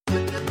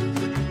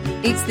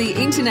It's the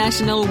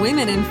International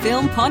Women in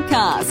Film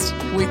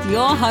podcast with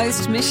your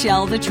host,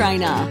 Michelle the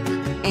Trainer.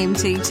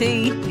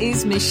 MTT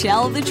is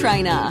Michelle the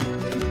Trainer.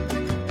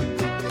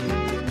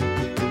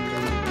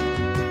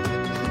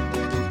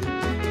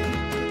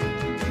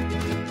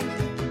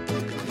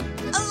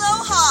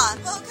 Aloha!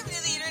 Welcome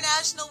to the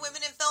International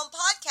Women in Film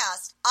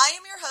podcast. I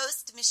am your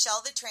host,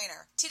 Michelle the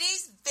Trainer.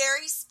 Today's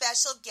very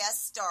special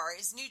guest star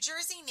is New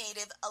Jersey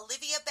native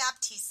Olivia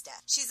Baptista.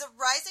 She's a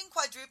rising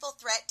quadruple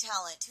threat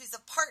talent who's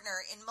a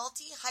partner in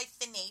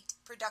Multi-Hyphenate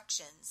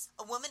Productions,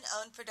 a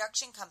woman-owned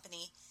production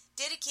company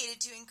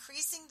dedicated to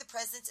increasing the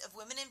presence of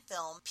women in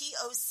film,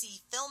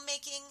 POC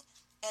filmmaking,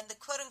 and the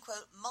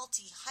quote-unquote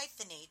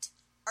multi-hyphenate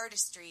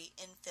artistry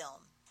in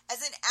film.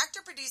 As an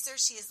actor-producer,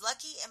 she is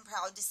lucky and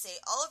proud to say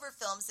all of her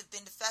films have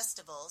been to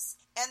festivals,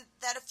 and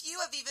that a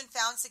few have even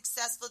found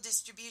successful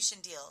distribution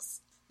deals.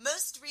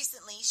 Most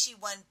recently, she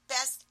won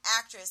Best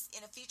Actress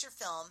in a Feature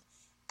Film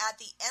at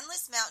the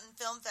Endless Mountain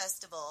Film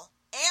Festival,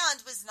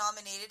 and was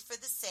nominated for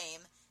the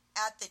same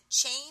at the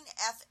Chain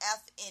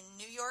FF in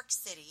New York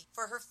City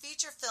for her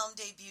feature film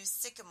debut,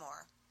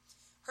 Sycamore.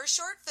 Her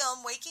short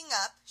film, Waking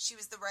Up, she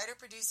was the writer,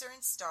 producer,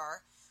 and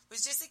star,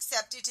 was just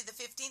accepted to the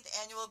 15th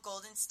Annual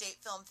Golden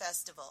State Film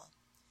Festival.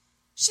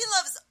 She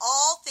loves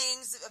all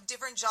things of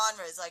different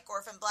genres like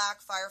Orphan Black,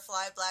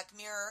 Firefly, Black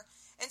Mirror,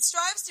 and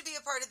strives to be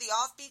a part of the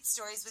offbeat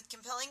stories with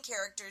compelling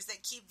characters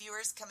that keep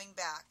viewers coming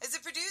back. As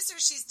a producer,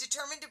 she's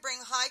determined to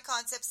bring high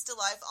concepts to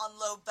life on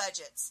low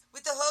budgets,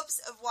 with the hopes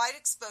of wide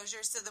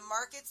exposure so the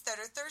markets that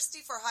are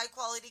thirsty for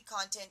high-quality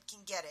content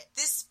can get it.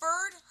 This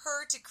spurred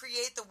her to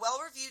create the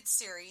well-reviewed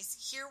series,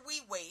 Here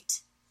We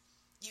Wait.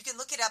 You can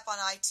look it up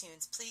on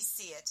iTunes. Please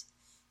see it.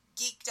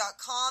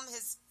 Geek.com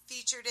has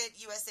featured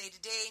it, USA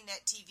Today,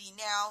 Net TV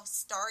Now,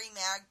 Starry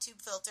Mag, Tube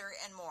Filter,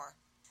 and more.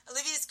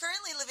 Olivia is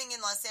currently living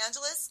in Los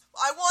Angeles.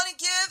 I want to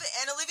give,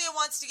 and Olivia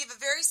wants to give a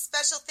very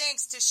special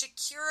thanks to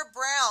Shakira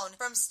Brown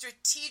from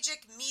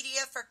Strategic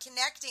Media for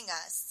connecting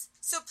us.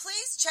 So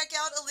please check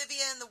out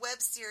Olivia in the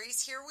web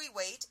series Here We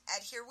Wait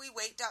at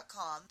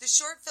herewewait.com, the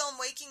short film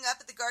Waking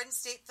Up at the Garden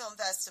State Film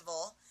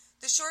Festival,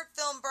 the short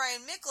film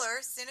Brian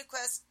Mickler,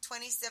 CineQuest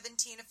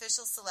 2017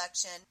 official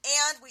selection,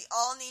 and we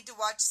all need to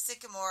watch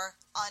Sycamore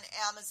on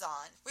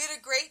Amazon. We had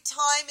a great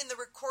time in the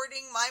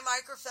recording. My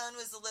microphone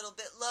was a little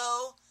bit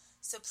low,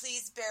 so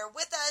please bear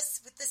with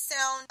us with the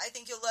sound. I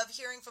think you'll love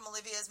hearing from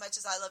Olivia as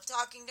much as I love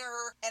talking to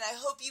her, and I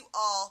hope you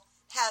all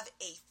have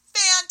a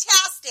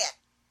fantastic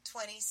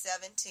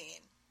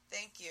 2017.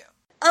 Thank you.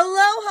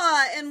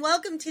 Aloha, and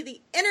welcome to the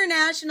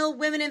International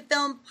Women in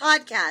Film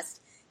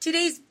podcast.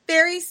 Today's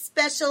very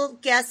special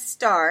guest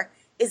star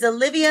is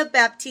Olivia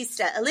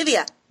Baptista.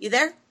 Olivia, you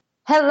there?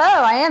 Hello,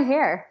 I am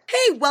here.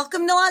 Hey,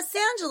 welcome to Los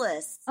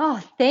Angeles.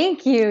 Oh,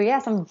 thank you.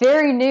 Yes, I'm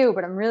very new,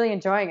 but I'm really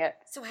enjoying it.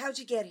 So how'd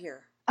you get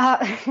here?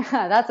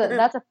 That's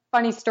a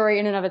funny story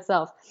in and of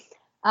itself.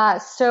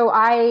 So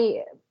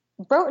I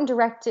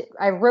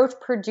wrote,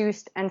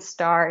 produced, and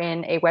star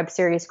in a web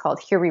series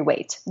called Here We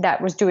Wait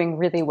that was doing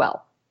really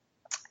well.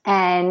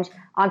 And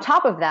on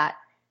top of that,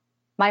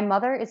 my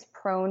mother is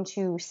prone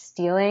to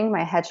stealing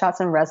my headshots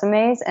and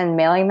resumes and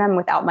mailing them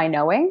without my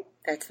knowing.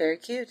 That's very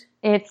cute.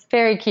 It's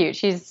very cute.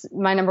 She's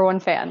my number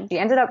one fan. She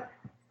ended up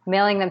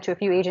mailing them to a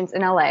few agents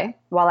in LA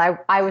while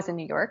I was in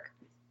New York.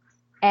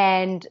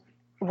 And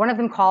one of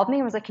them called me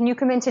and was like, "Can you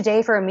come in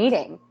today for a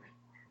meeting?"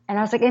 And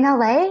I was like, "In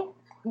LA?"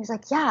 He was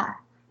like, "Yeah."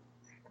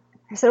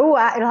 I said, "Oh,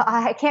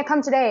 I can't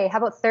come today. How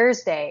about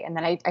Thursday?" And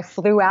then I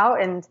flew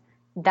out, and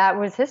that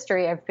was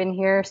history. I've been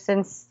here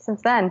since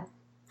then.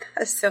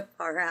 So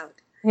far out.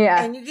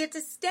 Yeah. And you get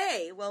to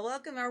stay. Well,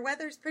 welcome. Our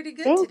weather's pretty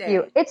good Thank today. Thank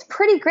you. It's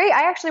pretty great.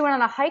 I actually went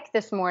on a hike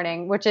this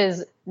morning, which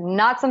is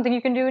not something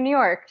you can do in New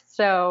York.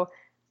 So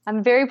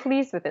I'm very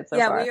pleased with it so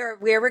far. Yeah,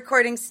 we are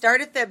recording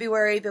start of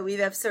February, but we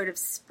have sort of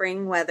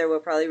spring weather.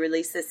 We'll probably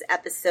release this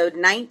episode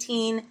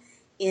 19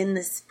 in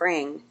the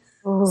spring.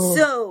 Ooh.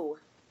 So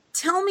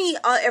tell me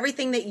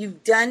everything that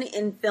you've done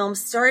in film,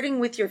 starting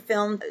with your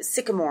film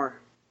Sycamore.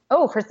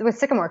 Oh, with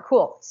Sycamore,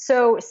 cool.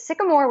 So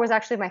Sycamore was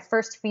actually my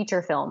first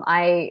feature film.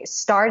 I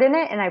starred in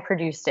it and I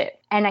produced it.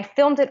 And I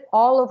filmed it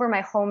all over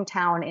my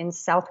hometown in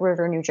South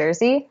River, New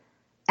Jersey.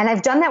 And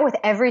I've done that with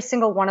every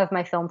single one of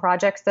my film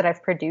projects that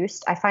I've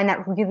produced. I find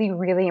that really,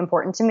 really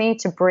important to me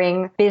to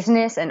bring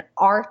business and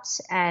art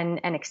and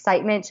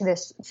excitement to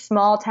this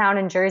small town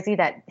in Jersey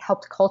that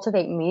helped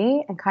cultivate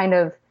me and kind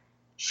of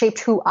shaped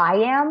who I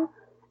am.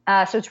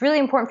 So it's really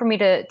important for me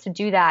to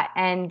do that.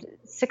 And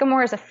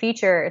Sycamore is a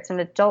feature. It's an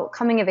adult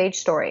coming-of-age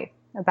story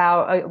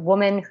about a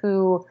woman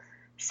who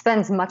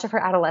spends much of her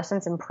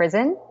adolescence in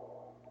prison.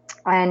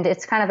 And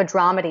it's kind of a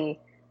dramedy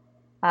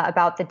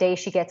about the day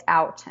she gets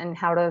out and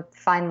how to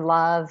find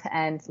love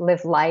and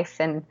live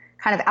life and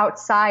kind of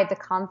outside the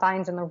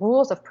confines and the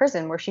rules of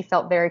prison where she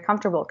felt very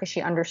comfortable because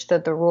she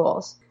understood the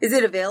rules. Is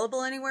it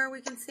available anywhere we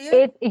can see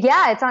it?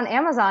 Yeah, it's on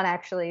Amazon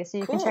actually. So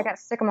you can check out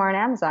Sycamore on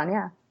Amazon,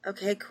 yeah.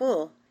 Okay,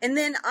 cool. And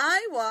then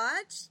I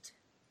watched,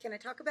 can I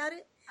talk about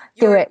it?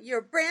 Do it.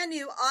 Your brand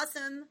new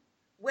awesome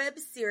web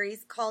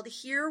series called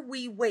Here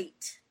We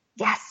Wait.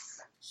 Yes.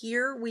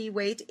 Here We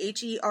Wait,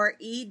 HEREWEWAIT.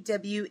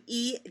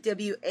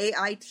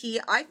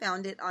 I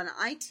found it on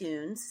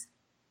iTunes.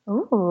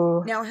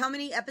 Ooh. Now, how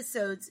many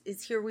episodes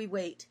is Here We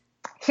Wait?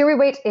 Here We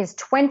Wait is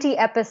 20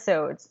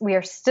 episodes. We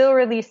are still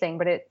releasing,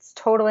 but it's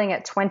totaling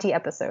at 20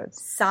 episodes.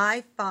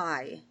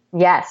 Sci-fi.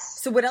 Yes.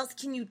 So what else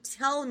can you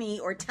tell me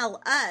or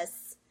tell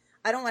us?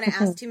 I don't want to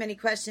ask too many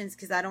questions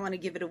because I don't want to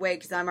give it away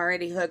because I'm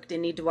already hooked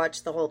and need to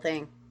watch the whole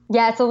thing.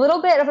 Yeah, it's a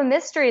little bit of a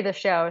mystery, the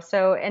show.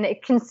 And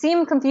it can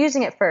seem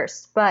confusing at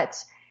first, but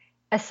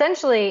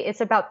essentially it's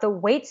about the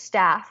wait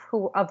staff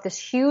of this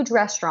huge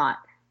restaurant.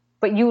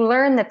 But you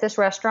learn that this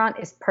restaurant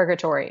is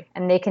purgatory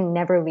and they can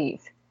never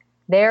leave.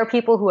 There are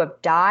people who have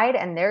died,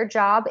 and their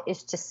job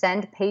is to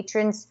send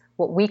patrons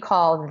what we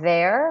call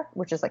there,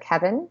 which is like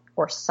heaven,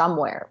 or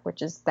somewhere,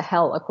 which is the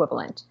hell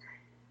equivalent.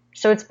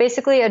 So it's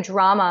basically a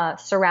drama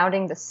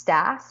surrounding the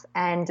staff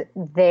and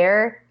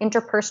their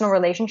interpersonal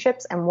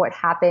relationships and what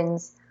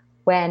happens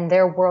when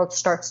their world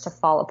starts to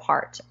fall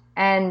apart.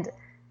 And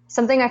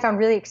something I found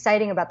really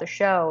exciting about the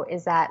show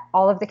is that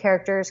all of the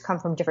characters come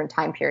from different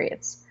time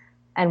periods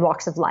and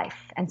walks of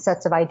life and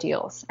sets of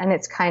ideals. And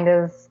it's kind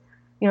of,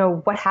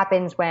 what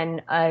happens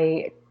when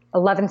a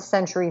 11th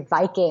century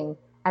Viking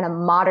and a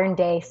modern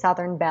day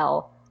Southern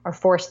belle are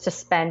forced to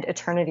spend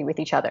eternity with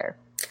each other.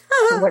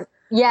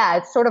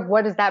 It's sort of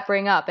what does that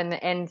bring up?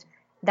 And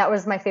that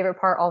was my favorite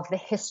part of the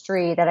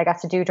history that I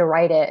got to do to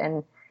write it.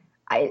 And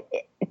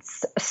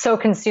it's so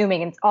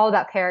consuming, and it's all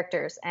about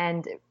characters.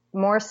 And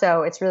more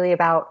so, it's really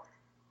about,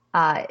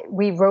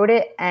 we wrote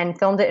it and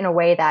filmed it in a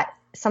way that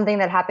something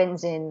that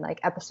happens in like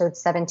episode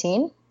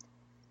 17,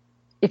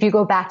 if you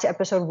go back to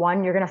episode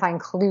 1, you're going to find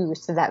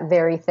clues to that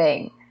very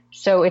thing.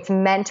 So it's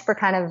meant for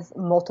kind of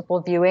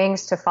multiple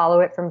viewings to follow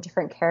it from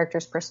different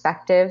characters'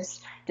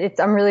 perspectives.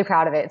 I'm really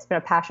proud of it. It's been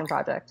a passion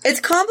project. It's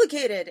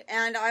complicated.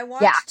 And I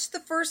watched the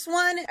first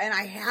one, and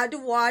I had to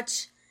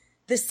watch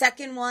the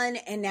second one,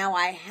 and now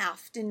I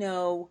have to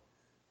know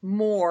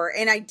more.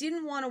 And I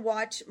didn't want to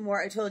watch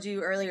more. I told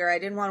you earlier, I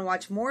didn't want to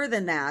watch more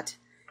than that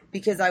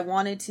because I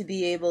wanted to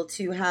be able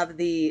to have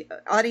the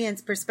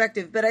audience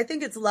perspective. But I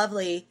think it's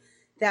lovely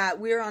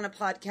that we're on a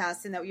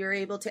podcast and that we are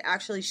able to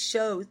actually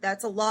show.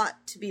 That's a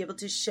lot to be able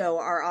to show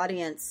our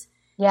audience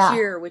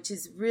here, which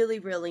is really,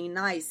 really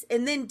nice.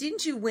 And then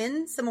didn't you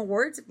win some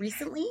awards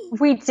recently?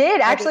 We did.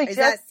 Actually, is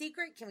that a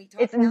secret? Can we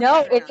talk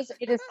about it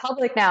is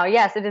public now.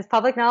 Yes, it is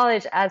public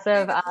knowledge as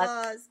of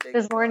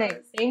this morning.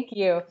 Thank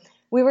you.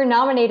 We were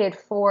nominated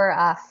for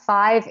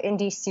 5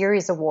 Indie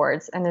Series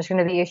Awards, and there's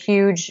going to be a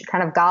huge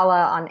kind of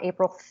gala on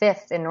April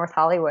 5th in North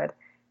Hollywood.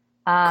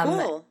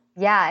 Cool.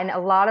 Yeah, and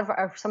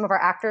some of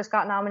our actors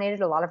got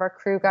nominated. A lot of our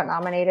crew got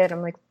nominated.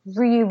 I'm like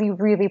really,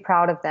 really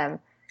proud of them.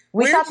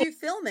 Where did you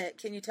film it?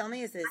 Can you tell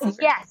me? Is it a secret?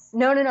 Yes.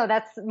 No.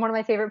 That's one of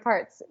my favorite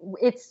parts.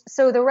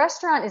 So the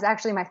restaurant is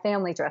actually my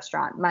family's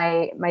restaurant.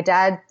 My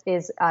dad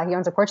he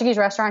owns a Portuguese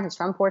restaurant. He's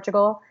from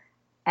Portugal.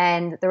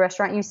 And the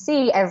restaurant you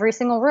see, every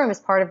single room is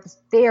part of this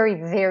very,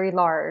 very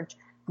large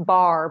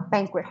bar,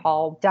 banquet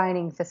hall,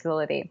 dining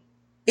facility.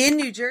 In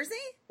New Jersey?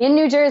 In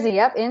New Jersey,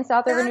 yep, in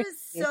South River, New Jersey.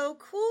 That is so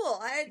cool.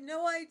 I had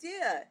no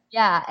idea.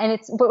 Yeah, and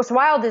what's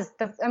wild is,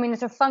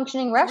 it's a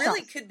functioning restaurant.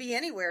 It really could be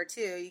anywhere,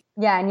 too.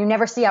 Yeah, and you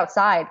never see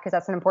outside because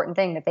that's an important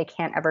thing, that they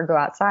can't ever go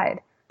outside.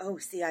 Oh,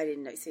 see, I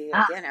didn't know. See,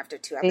 again, after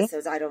 2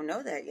 episodes, I don't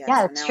know that yet. Yeah,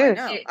 so it's now true. I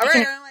know. All right,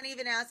 I don't want to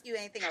even ask you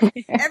anything else.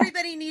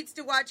 Everybody needs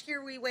to watch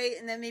Here We Wait,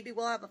 and then maybe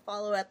we'll have a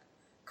follow-up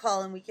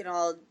call, and we can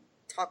all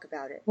talk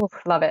about it. Oof,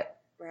 love it.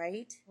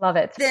 Right? Love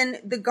it. Then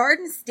the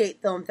Garden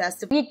State Film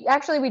Festival.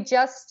 We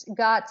just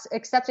got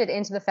accepted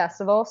into the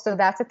festival. So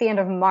that's at the end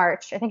of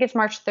March. I think it's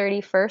March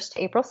 31st,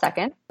 April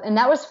 2nd. And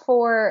that was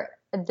for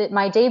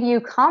my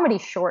debut comedy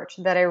short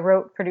that I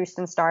wrote, produced,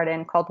 and starred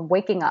in called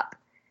Waking Up.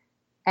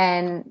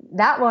 And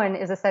that one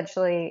is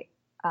essentially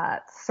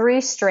 3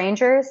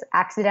 strangers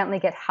accidentally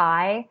get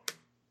high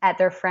at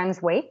their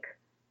friend's wake.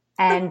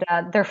 And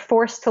they're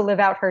forced to live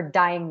out her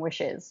dying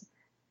wishes.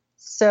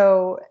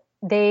 So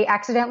they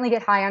accidentally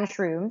get high on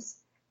shrooms.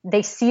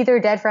 They see their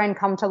dead friend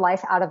come to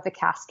life out of the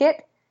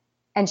casket.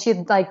 And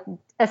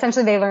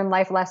essentially they learn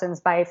life lessons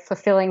by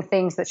fulfilling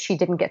things that she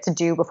didn't get to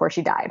do before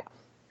she died.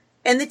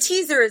 And the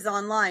teaser is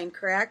online,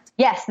 correct?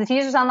 Yes, the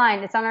teaser's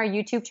online. It's on our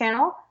YouTube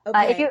channel.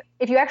 Okay.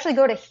 If you actually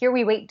go to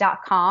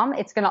herewewait.com,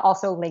 it's going to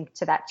also link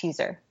to that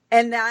teaser.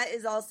 And that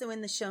is also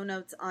in the show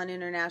notes on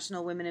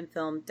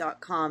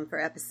internationalwomeninfilm.com for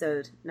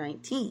episode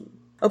 19.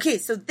 Okay,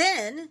 so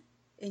then,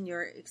 in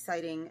your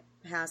exciting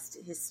past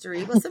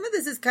history, well, some of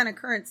this is kind of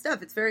current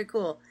stuff. It's very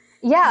cool.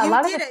 Yeah,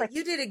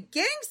 you did a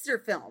gangster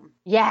film.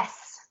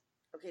 Yes.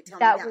 Okay, tell me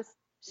that. That was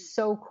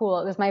so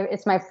cool.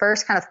 It's my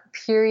first kind of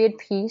period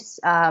piece.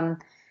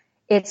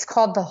 It's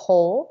called The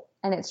Hole,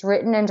 and it's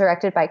written and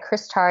directed by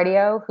Chris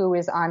Tardio, who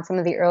was on some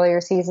of the earlier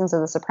seasons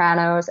of The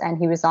Sopranos, and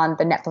he was on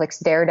the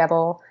Netflix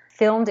Daredevil.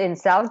 Filmed in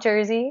South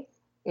Jersey.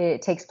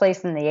 It takes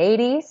place in the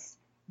 80s.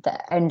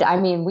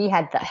 We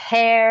had the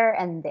hair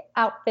and the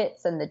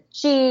outfits and the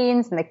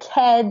jeans and the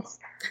kids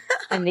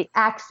and the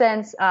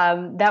accents.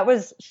 That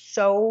was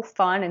so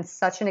fun and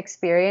such an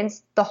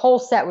experience. The whole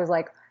set was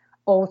like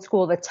old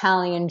school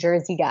Italian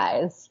Jersey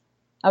guys.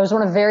 I was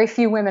one of very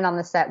few women on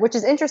the set, which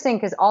is interesting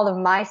because all of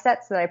my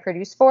sets that I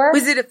produced for.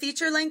 Was it a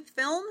feature-length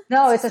film?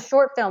 No, it's a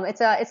short film.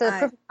 It's a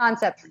proof of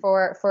concept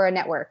for a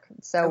network.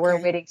 So we're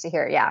waiting to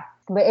hear. Yeah,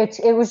 but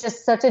it was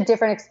just such a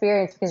different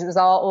experience because it was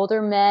all older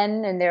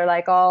men and they're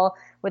like all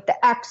with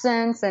the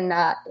accents. And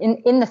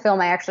in the film,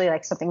 I actually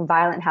like something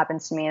violent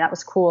happens to me, and that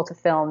was cool to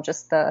film.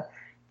 Just the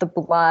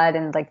blood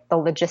and like the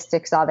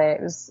logistics of it.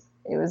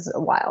 It was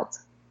wild.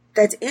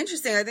 That's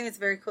interesting. I think it's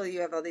very cool. You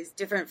have all these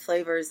different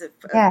flavors of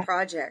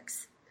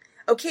projects.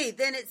 Okay,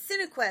 then it's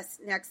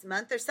CineQuest next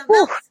month. There's something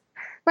else.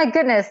 My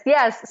goodness,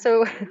 yes.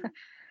 So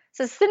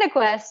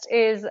CineQuest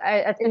is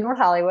in North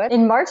Hollywood.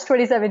 In March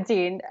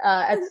 2017,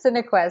 at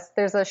CineQuest,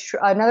 there's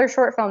another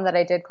short film that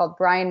I did called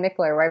Brian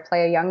Mickler, where I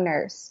play a young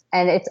nurse.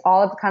 And it's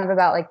all kind of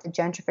about like the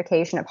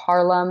gentrification of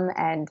Harlem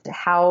and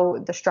how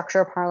the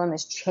structure of Harlem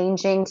is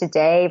changing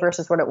today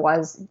versus what it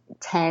was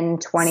 10,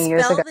 20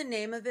 years ago. Spell the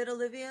name of it,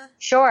 Olivia.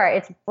 Sure.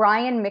 It's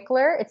Brian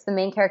Mickler. It's the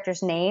main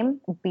character's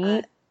name,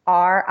 BRIAN.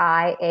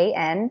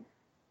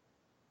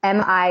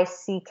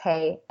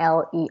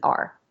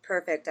 Mickler.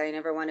 Perfect. I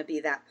never want to be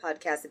that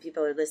podcast that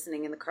people are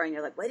listening in the car and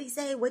you're like, what did he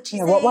say? What'd she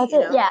say? What was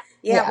it?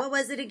 Yeah. What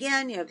was it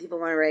again? People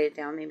want to write it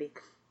down maybe.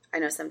 I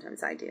know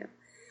sometimes I do.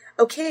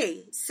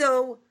 Okay.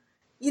 So,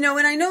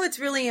 and I know it's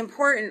really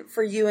important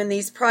for you in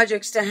these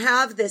projects to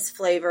have this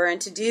flavor and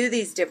to do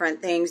these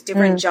different things,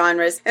 different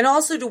genres, and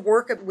also to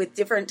work with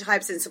different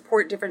types and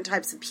support different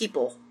types of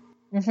people.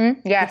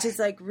 Mm-hmm. Yeah. Which is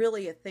like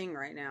really a thing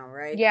right now,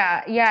 right?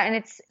 Yeah. Yeah. And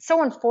it's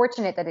so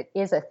unfortunate that it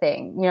is a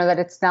thing, that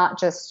it's not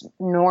just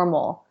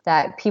normal,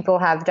 that people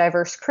have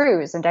diverse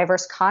crews and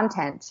diverse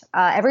content.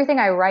 Everything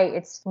I write,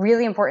 it's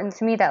really important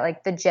to me that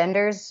like the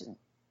genders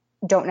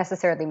don't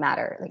necessarily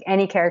matter. Like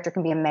any character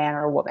can be a man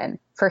or a woman.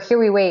 For Here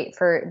We Wait,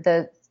 for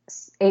the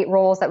 8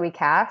 roles that we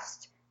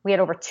cast, we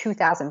had over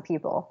 2,000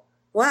 people.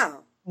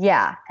 Wow.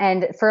 Yeah.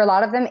 And for a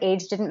lot of them,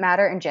 age didn't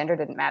matter and gender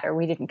didn't matter.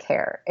 We didn't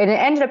care. And it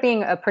ended up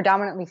being a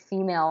predominantly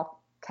female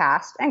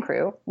cast and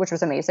crew, which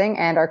was amazing.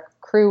 And our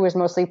crew was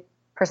mostly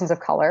persons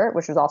of color,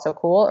 which was also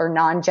cool, or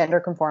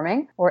non-gender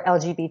conforming, or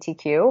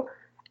LGBTQ.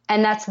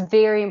 And that's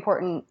very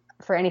important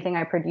for anything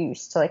I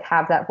produce, to like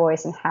have that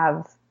voice and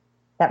have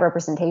that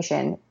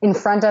representation in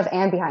front of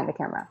and behind the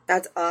camera.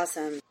 That's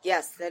awesome.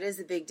 Yes, that is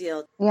a big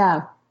deal.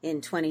 Yeah. In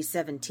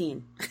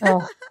 2017.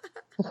 Oh.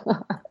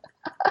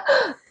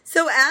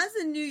 So as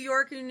a New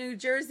York and New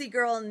Jersey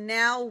girl,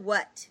 now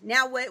what?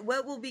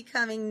 What will be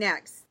coming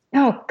next?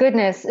 Oh,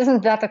 goodness.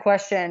 Isn't that the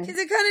question? Because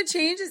it kind of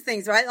changes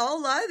things, right? A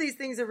lot of these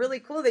things are really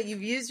cool that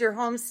you've used your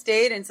home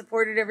state and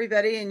supported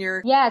everybody in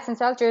your... Yeah, it's in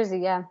South Jersey,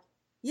 yeah.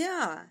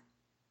 Yeah.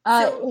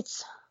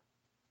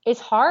 It's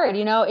hard,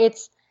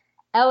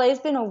 LA's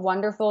been a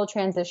wonderful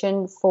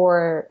transition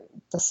for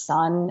the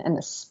sun and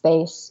the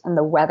space and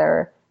the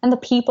weather. And the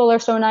people are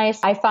so nice.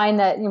 I find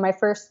that, my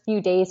first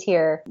few days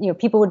here,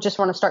 people would just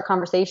want to start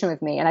conversation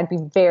with me. And I'd be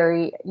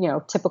very,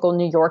 typical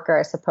New Yorker,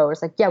 I suppose.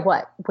 Like, yeah,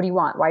 what? What do you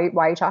want? Why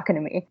are you talking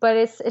to me? But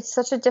it's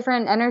such a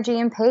different energy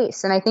and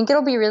pace. And I think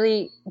it'll be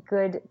really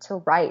good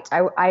to write.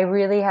 I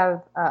really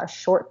have a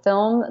short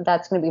film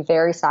that's going to be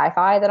very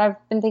sci-fi that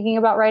I've been thinking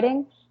about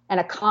writing, and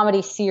a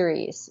comedy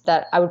series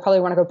that I would probably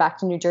want to go back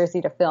to New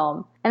Jersey to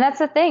film. And that's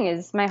the thing,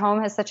 is my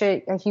home has such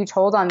a huge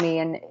hold on me,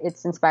 and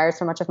it's inspired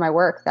so much of my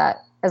work that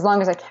as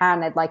long as I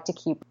can, I'd like to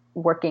keep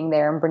working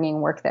there and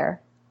bringing work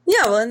there.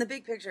 Yeah, well, in the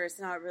big picture, it's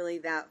not really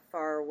that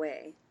far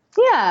away.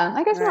 Yeah,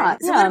 I guess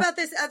not. So yeah. What about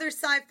this other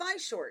sci-fi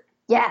short?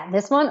 Yeah,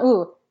 this one,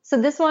 ooh.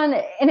 So this one,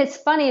 and it's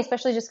funny,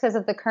 especially just because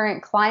of the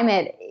current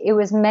climate, it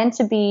was meant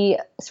to be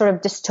sort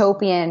of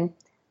dystopian.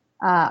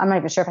 I'm not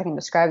even sure if I can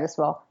describe this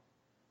well.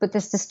 But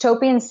this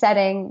dystopian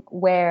setting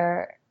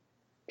where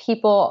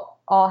people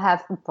all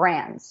have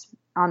brands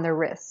on their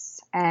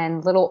wrists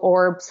and little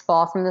orbs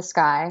fall from the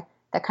sky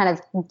that kind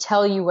of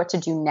tell you what to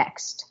do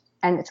next.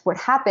 And it's what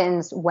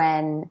happens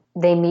when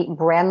they meet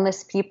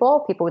brandless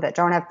people that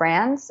don't have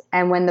brands,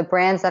 and when the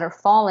brands that are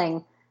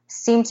falling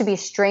seem to be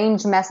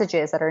strange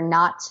messages that are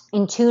not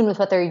in tune with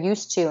what they're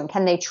used to. And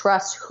can they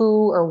trust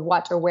who or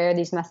what or where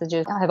these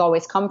messages have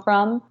always come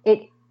from?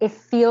 It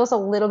feels a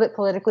little bit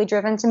politically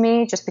driven to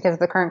me just because of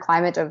the current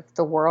climate of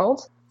the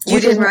world.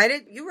 You didn't write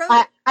it? You wrote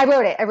it? I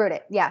wrote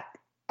it. Yeah.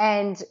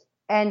 And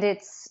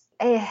it's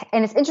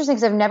interesting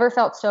because I've never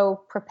felt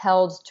so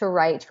propelled to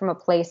write from a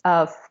place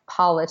of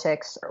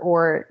politics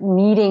or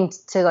needing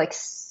to like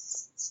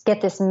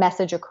get this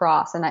message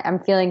across. And I'm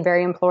feeling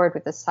very implored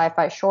with this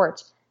sci-fi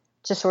short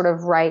to sort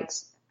of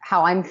write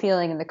how I'm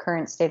feeling in the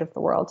current state of the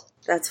world.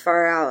 That's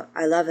far out.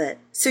 I love it.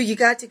 So you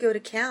got to go to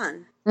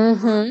Cannes.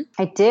 Mm-hmm.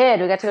 I did.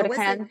 We got to go to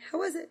Cannes. How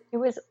was it? It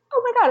was,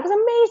 oh my God, it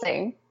was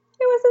amazing.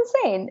 It was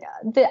insane.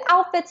 The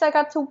outfits I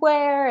got to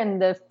wear and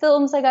the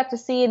films I got to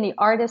see and the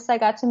artists I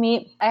got to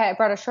meet. I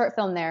brought a short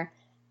film there.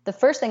 The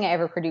first thing I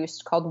ever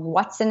produced called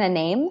What's in a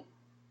Name.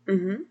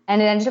 Mm-hmm.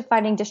 And it ended up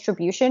finding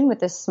distribution with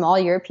this small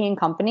European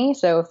company.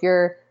 So if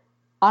you're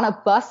on a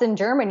bus in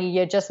Germany,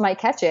 you just might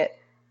catch it.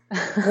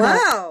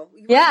 Wow.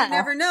 Yeah. You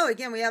never know.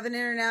 Again, we have an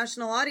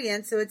international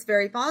audience, so it's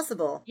very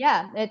possible.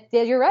 Yeah,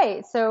 you're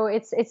right. So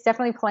it's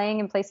definitely playing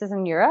in places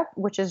in Europe,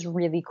 which is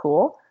really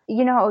cool.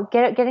 You know,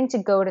 getting to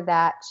go to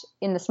that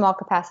in the small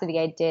capacity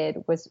I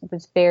did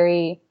was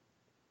very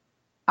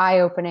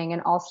eye-opening,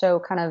 and also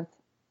kind of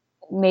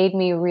made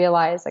me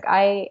realize like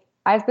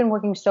I've been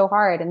working so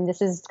hard, and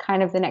this is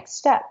kind of the next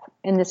step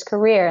in this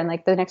career, and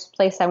like the next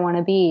place I want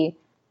to be,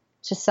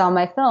 to sell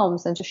my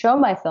films and to show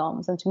my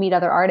films and to meet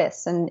other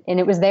artists. And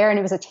it was there and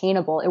it was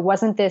attainable. It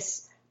wasn't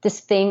this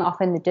thing off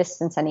in the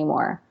distance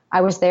anymore.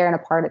 I was there and a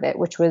part of it,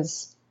 which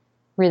was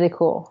really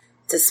cool.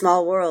 It's a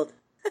small world.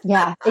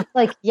 Yeah. It's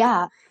like,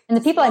 yeah. And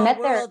the people I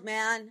met there,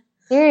 man.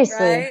 Seriously.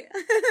 Right?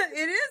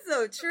 It is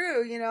so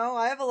true. You know,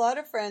 I have a lot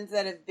of friends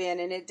that have been,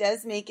 and it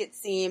does make it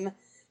seem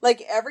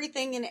like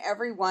everything and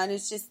everyone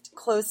is just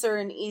closer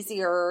and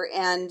easier,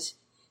 and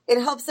it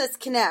helps us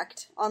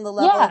connect on the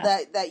level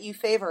that you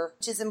favor,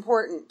 which is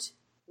important.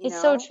 It's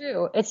so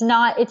true. It's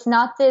not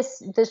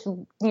this,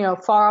 you know,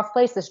 far off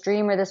place, this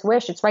dream or this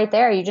wish. It's right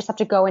there. You just have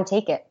to go and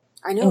take it.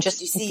 I know.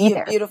 Just you see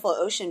beautiful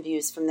ocean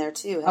views from there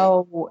too. Hey?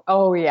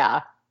 Oh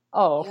yeah.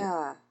 Oh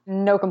yeah.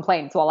 No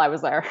complaints while I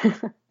was there.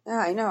 Yeah,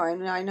 I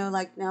know.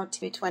 Like now,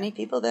 20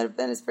 people that have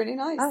been is pretty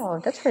nice. Oh,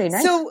 that's pretty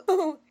nice.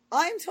 So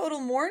I'm total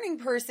morning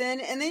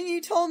person, and then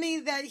you told me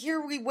that Here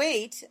We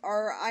Wait,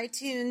 our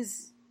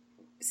iTunes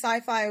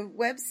sci-fi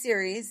web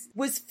series,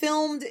 was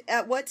filmed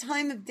at what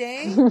time of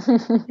day?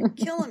 You're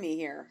killing me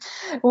here.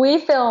 We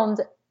filmed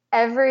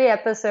every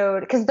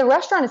episode because the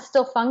restaurant is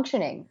still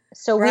functioning,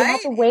 so we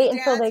had to wait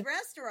until they.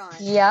 Restaurant.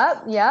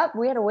 Yep.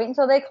 We had to wait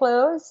until they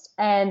closed,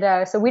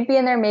 and so we'd be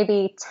in there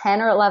maybe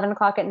 10 or 11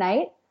 o'clock at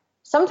night.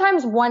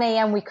 Sometimes 1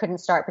 a.m. we couldn't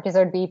start because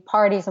there'd be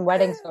parties and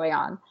weddings going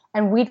on,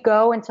 and we'd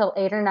go until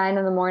 8 or 9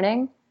 in the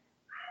morning.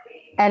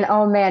 And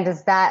oh man,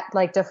 does that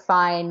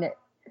define?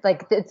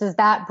 Does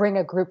that bring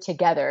a group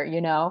together?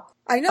 You know,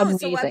 I know.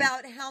 Amazing. So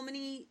about how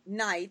many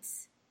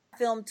nights?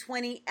 Filmed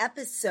 20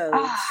 episodes.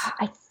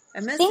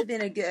 It must have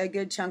been a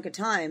good chunk of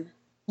time.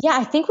 Yeah,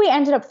 I think we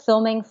ended up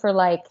filming for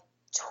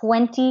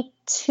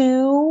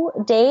 22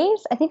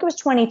 days. I think it was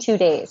 22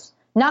 days,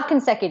 not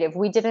consecutive.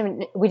 We did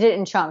it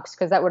in chunks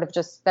because that would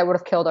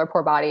have killed our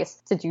poor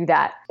bodies to do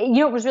that.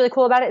 You know what was really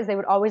cool about it is they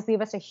would always leave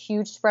us a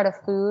huge spread of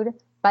food.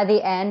 By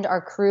the end,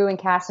 our crew and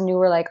cast knew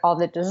where all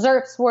the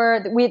desserts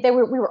were. We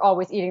were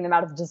always eating them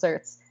out of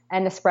desserts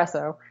and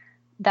espresso.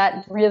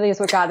 That really is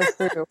what got us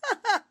through.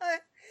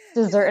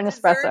 Dessert and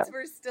espresso. Desserts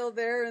were still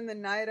there in the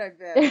night, I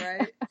bet,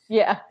 right?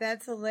 Yeah.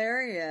 That's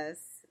hilarious.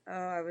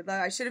 Oh,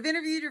 I should have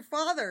interviewed your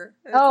father.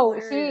 That's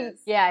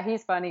hilarious.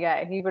 He's a funny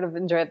guy. He would have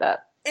enjoyed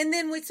that. And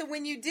then, so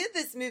when you did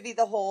this movie,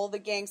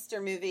 the gangster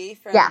movie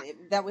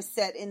that was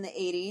set in the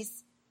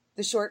 80s,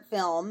 the short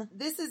film,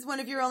 this is one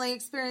of your only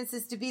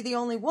experiences to be the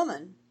only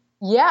woman.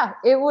 Yeah,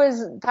 that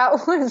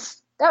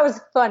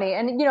was funny.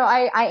 And, you know,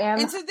 I am.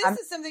 And so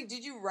is something,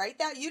 did you write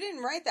that? You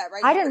didn't write that,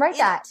 right? I didn't write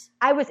that.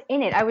 I was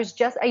in it. I was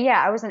just,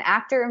 I was an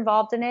actor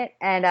involved in it.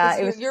 And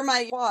you're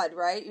my quad,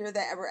 right? You're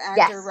the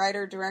actor,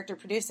 writer, director,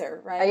 producer,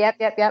 right?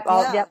 Yep.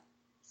 Yep.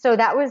 So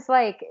that was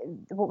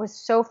what was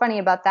so funny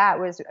about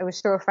that was it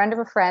was through a friend of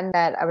a friend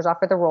that I was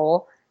offered the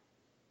role.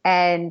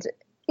 And,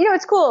 you know,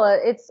 it's cool.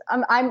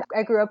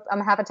 I grew up,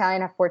 I'm half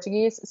Italian, half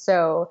Portuguese.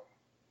 So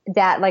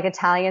that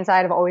Italian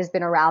side, I've always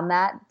been around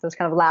that. Those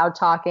kind of loud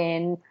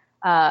talking,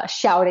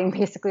 shouting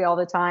basically all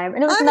the time.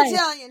 And it was I'm nice.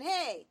 Italian,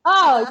 hey.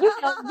 Oh, you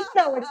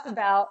know what it's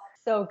about.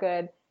 So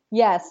good.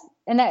 Yes.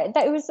 And that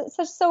it was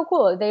so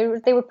cool.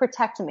 They would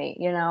protect me,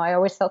 you know. I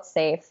always felt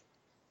safe.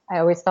 I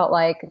always felt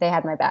like they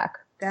had my back.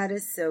 That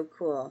is so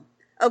cool.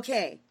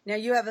 Okay. Now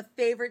you have a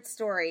favorite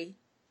story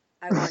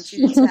I want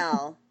you to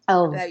tell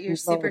about your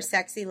super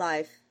sexy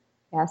life.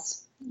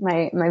 Yes.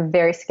 My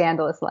very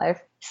scandalous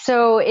life.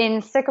 So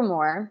in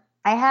Sycamore,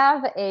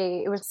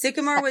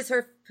 Sycamore was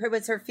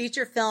her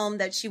feature film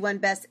that she won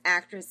Best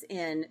Actress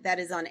in. That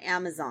is on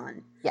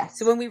Amazon. Yes.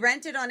 So when we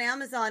rent it on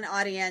Amazon,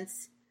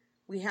 audience,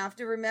 we have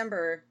to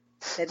remember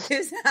that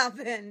this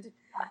happened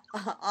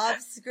off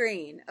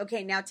screen.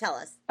 Okay, now tell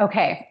us.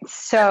 Okay,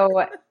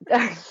 so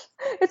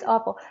it's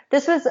awful.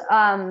 This was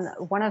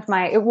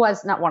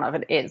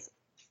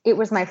it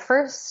was my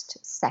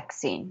first sex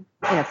scene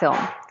in a film.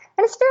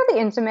 And it's fairly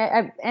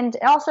intimate and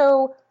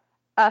also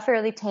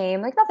fairly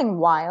tame, nothing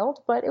wild,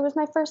 but it was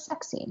my first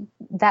sex scene.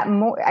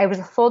 I was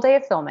a full day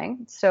of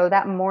filming, so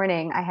that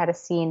morning I had a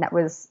scene that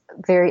was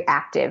very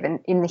active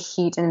and in the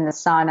heat and in the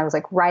sun. I was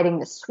riding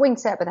the swing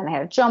set, but then I had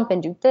to jump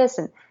and do this,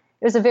 and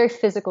it was a very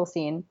physical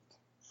scene.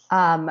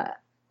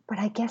 But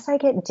I guess I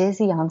get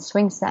dizzy on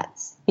swing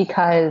sets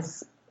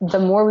because the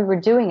more we were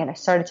doing it, I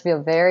started to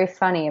feel very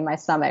funny in my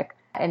stomach,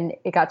 and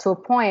it got to a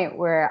point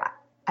where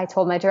I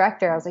told my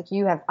director, I was like,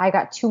 I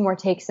got 2 more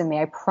takes in me.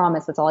 I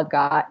promise that's all I've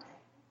got.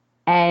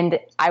 And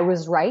I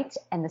was right.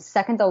 And the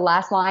second the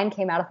last line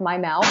came out of my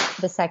mouth,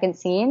 the second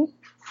scene,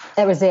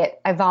 that was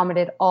it. I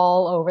vomited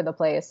all over the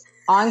place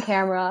on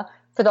camera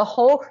for the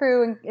whole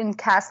crew and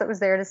cast that was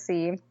there to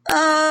see.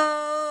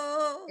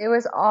 Oh, it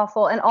was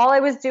awful. And all I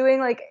was doing,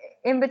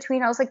 in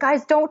between. I was like,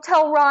 guys, don't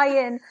tell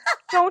Ryan.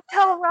 Don't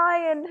tell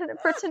Ryan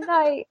for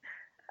tonight.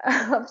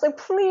 I was like,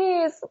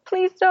 please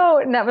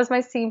don't. And that was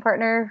my scene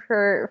partner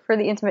for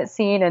the intimate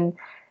scene. And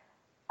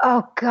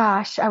oh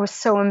gosh, I was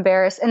so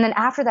embarrassed. And then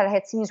after that, I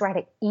had scenes where I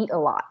had to eat a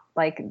lot.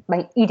 Like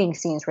my eating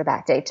scenes were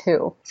that day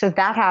too. So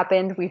that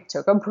happened. We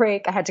took a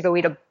break. I had to go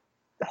eat a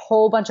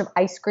whole bunch of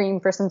ice cream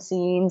for some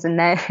scenes. And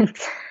then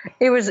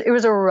it was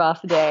a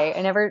rough day.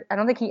 I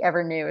don't think he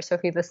ever knew. So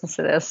if he listens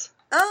to this.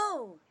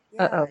 Oh,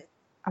 yeah. Uh-oh.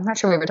 I'm not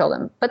sure we ever told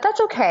him, but that's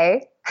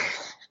okay.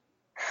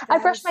 I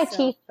brushed my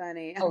teeth.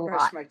 Funny. I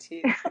brushed my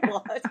teeth a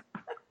lot.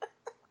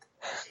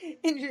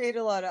 And you ate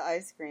a lot of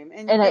ice cream,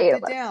 and I ate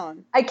kept it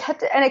down. I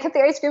kept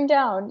the ice cream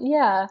down.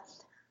 Yeah,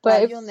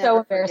 but it was so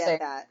embarrassing.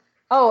 That.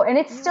 Oh, and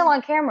it's still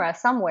on camera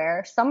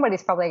somewhere.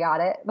 Somebody's probably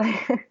got it.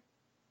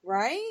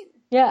 Right?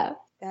 Yeah.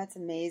 That's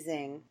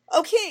amazing.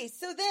 Okay,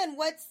 so then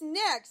what's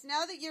next?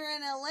 Now that you're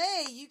in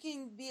LA, you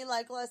can be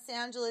like Los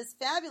Angeles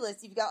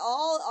fabulous. You've got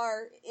all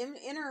our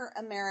inner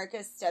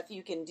America stuff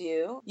you can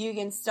do. You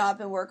can stop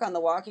and work on The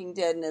Walking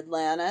Dead in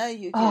Atlanta.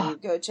 You can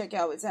go check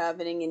out what's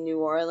happening in New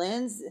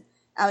Orleans.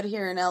 Out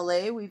here in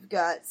LA, we've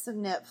got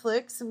some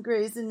Netflix, some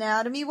Grey's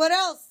Anatomy. What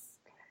else?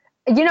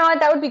 You know what?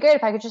 That would be good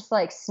if I could just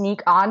like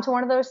sneak onto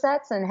one of those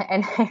sets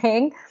and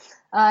hang,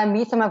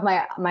 meet some of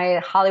my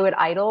Hollywood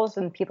idols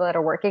and people that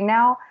are working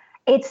now.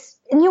 And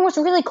you know what's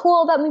really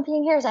cool about me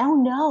being here is I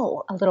don't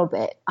know a little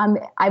bit. I'm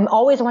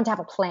always one to have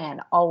a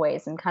plan,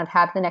 always, and kind of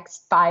have the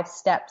next 5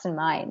 steps in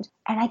mind.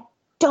 And I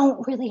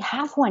don't really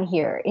have one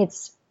here.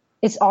 It's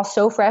all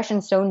so fresh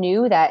and so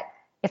new that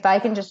if I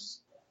can just,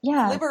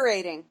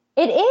 liberating.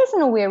 It is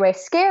in a weird way,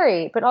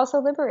 scary, but also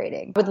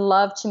liberating. I would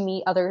love to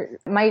meet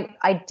my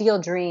ideal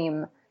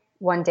dream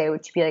one day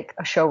would be like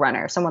a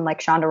showrunner, someone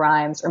like Shonda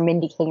Rhimes or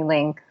Mindy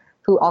Kaling,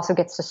 who also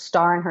gets to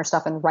star in her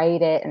stuff and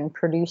write it and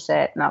produce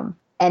it.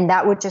 And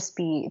that would just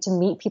be to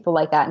meet people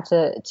like that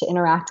and to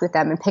interact with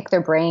them and pick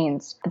their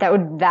brains. That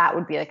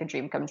would be like a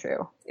dream come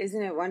true.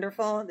 Isn't it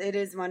wonderful? It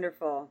is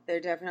wonderful. They're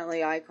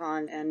definitely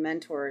icons and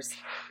mentors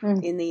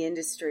in the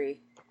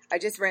industry. I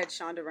just read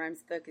Shonda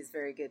Rhimes' book is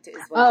very good too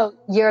as well.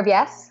 Oh, Year of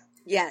Yes?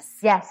 Yes.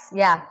 Yes,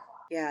 yeah.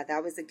 Yeah,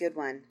 that was a good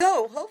one.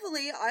 So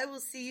hopefully I will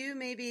see you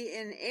maybe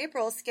in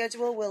April,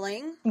 schedule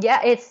willing. Yeah,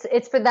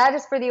 it's for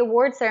the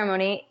award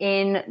ceremony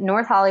in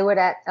North Hollywood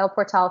at El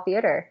Portal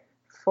Theater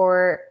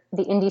for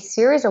the Indie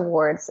Series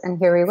Awards, and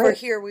Here We Wait. For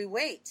Here We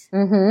Wait.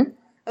 Mm-hmm.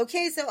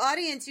 Okay, so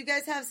audience, you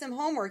guys have some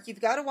homework. You've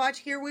got to watch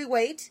Here We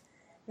Wait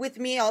with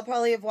me. I'll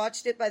probably have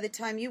watched it by the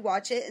time you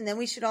watch it, and then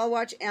we should all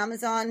watch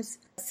Amazon's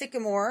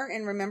Sycamore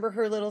and remember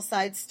her little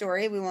side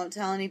story. We won't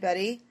tell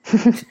anybody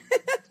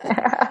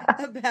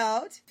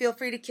about. Feel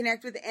free to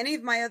connect with any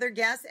of my other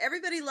guests.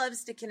 Everybody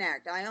loves to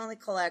connect. I only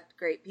collect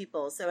great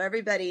people. So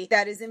everybody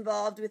that is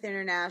involved with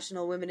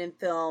International Women in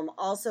Film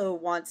also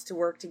wants to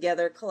work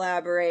together,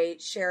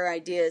 collaborate, share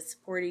ideas,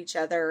 support each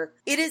other.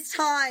 It is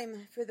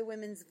time for the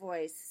women's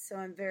voice. So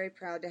I'm very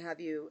proud to have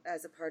you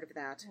as a part of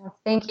that.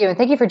 Thank you. And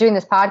thank you for doing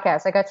this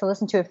podcast. I got to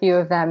listen to a few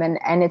of them,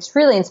 and it's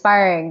really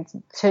inspiring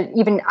to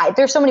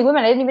there's so many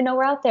women I didn't even know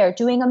were out there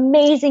doing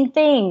amazing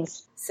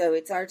things. So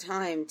it's our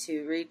time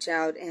to reach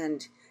out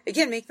and,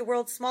 again, make the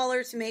world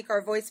smaller to make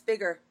our voice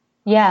bigger.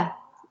 Yeah.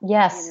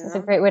 Yes. That's a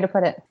great way to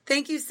put it.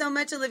 Thank you so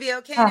much, Olivia.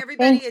 Okay, and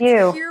everybody, it's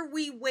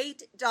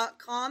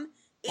herewewait.com,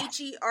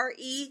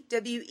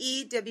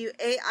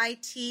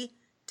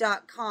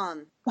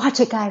 HEREWEWAIT.com. Watch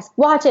it, guys.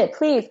 Watch it,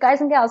 please.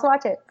 Guys and gals,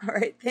 watch it. All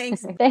right,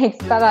 thanks.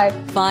 Thanks. Bye-bye.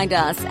 Find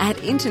us at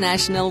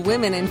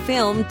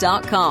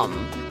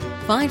internationalwomeninfilm.com.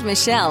 Find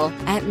Michelle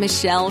at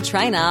Michelle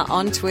Trainer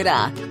on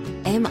Twitter,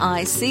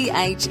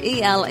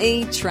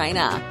 MICHELE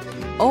Trainer,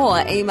 or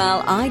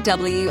email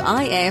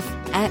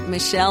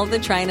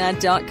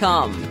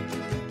IWIF@michellethetrainer.com.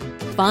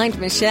 Find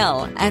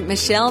Michelle at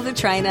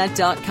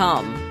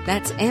michellethetrainer.com.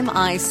 That's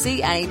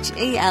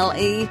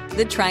MICHELE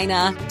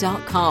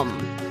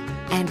thetrainer.com.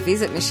 And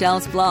visit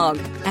Michelle's blog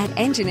at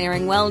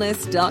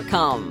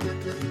engineeringwellness.com.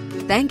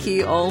 Thank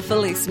you all for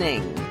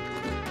listening.